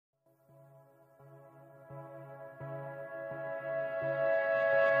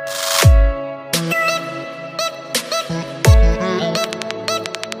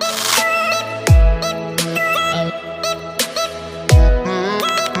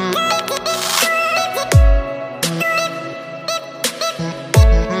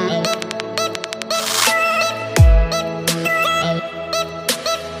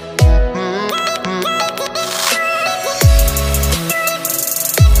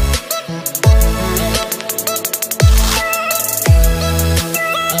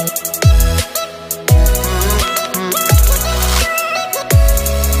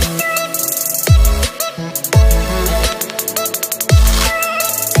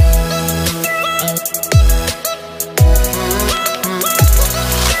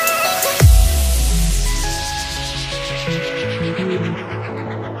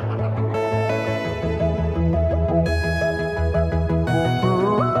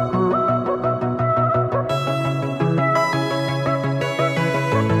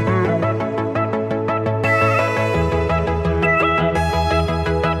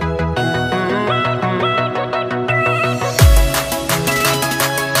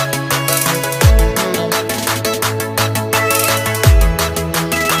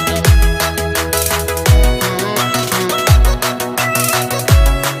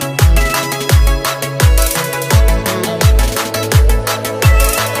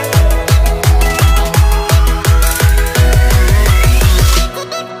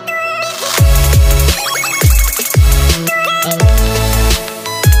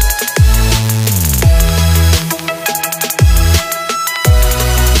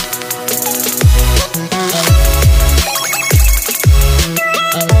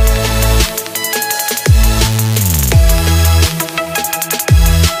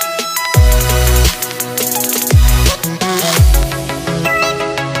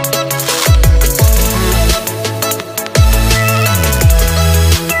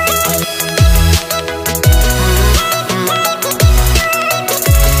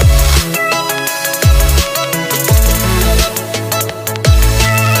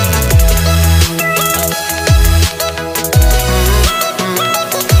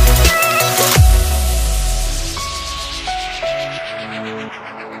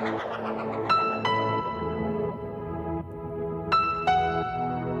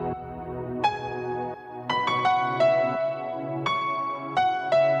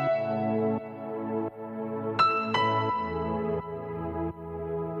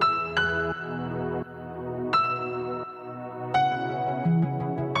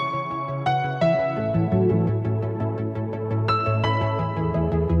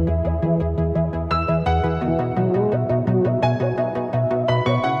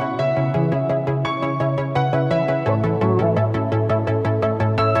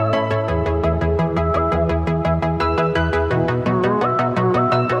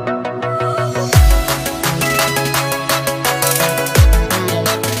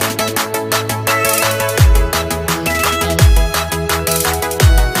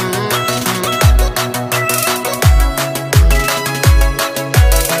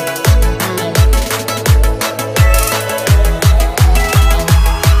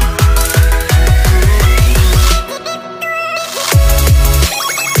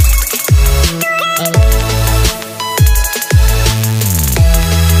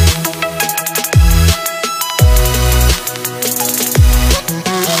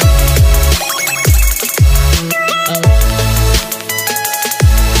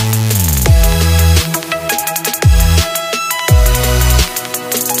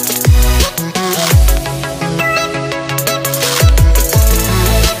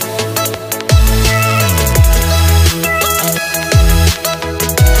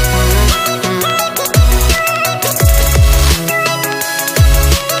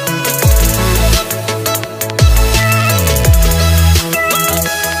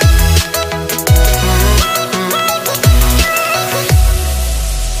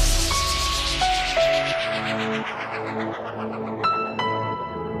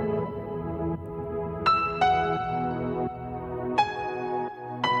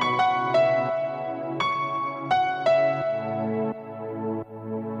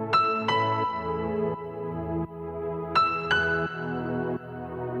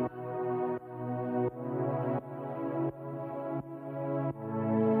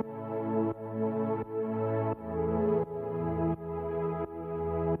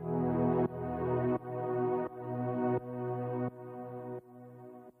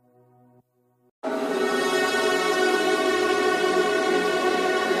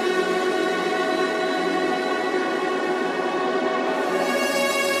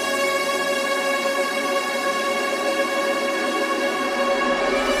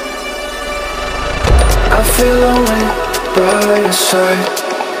feel lonely by your side.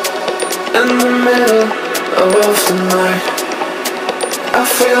 In the middle of the night, I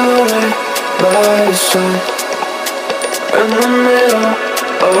feel lonely by your side. In the middle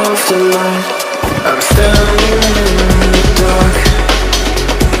of the night, I'm standing in the dark.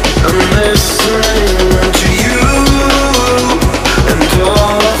 I'm listening to you, and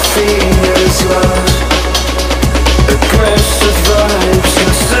all I feel is love. Aggressive vibes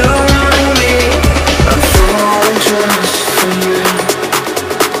consuming me. I'm falling just for you.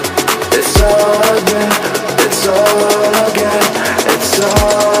 It's all I get, it's all I get, it's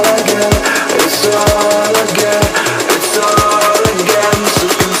all I get, it's all I get, it's all I get. So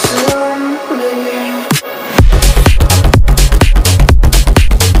consume me.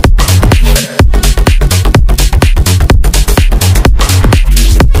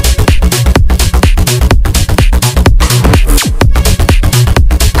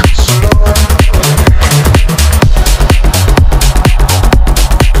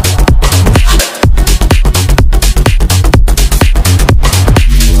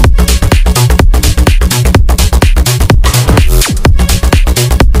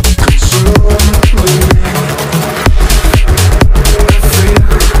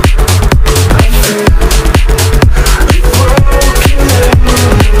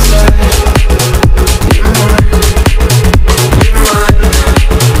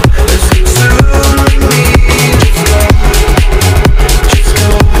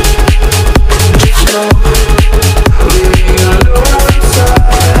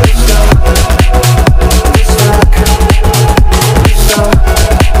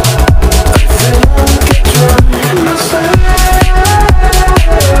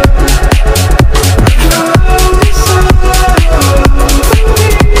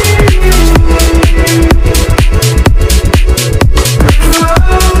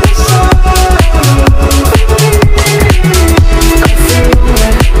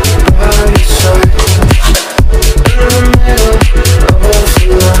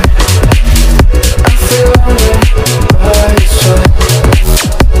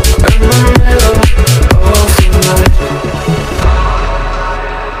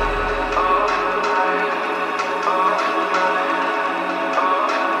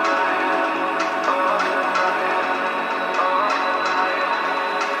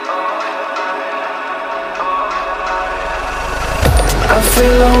 I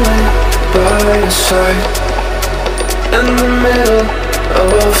feel lonely by your side. In the middle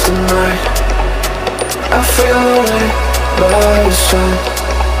of the night, I feel lonely by your side.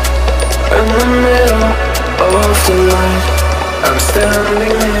 In the middle of the light, I'm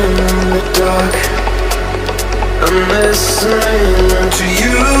standing in the dark. I'm listening to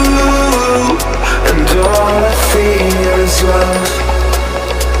you, and all I feel is love.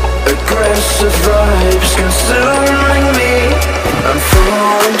 Aggressive vibes consuming me. I'm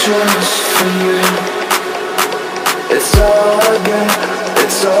falling just for you. It's all I get,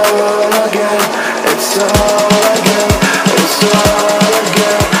 it's all I get, it's all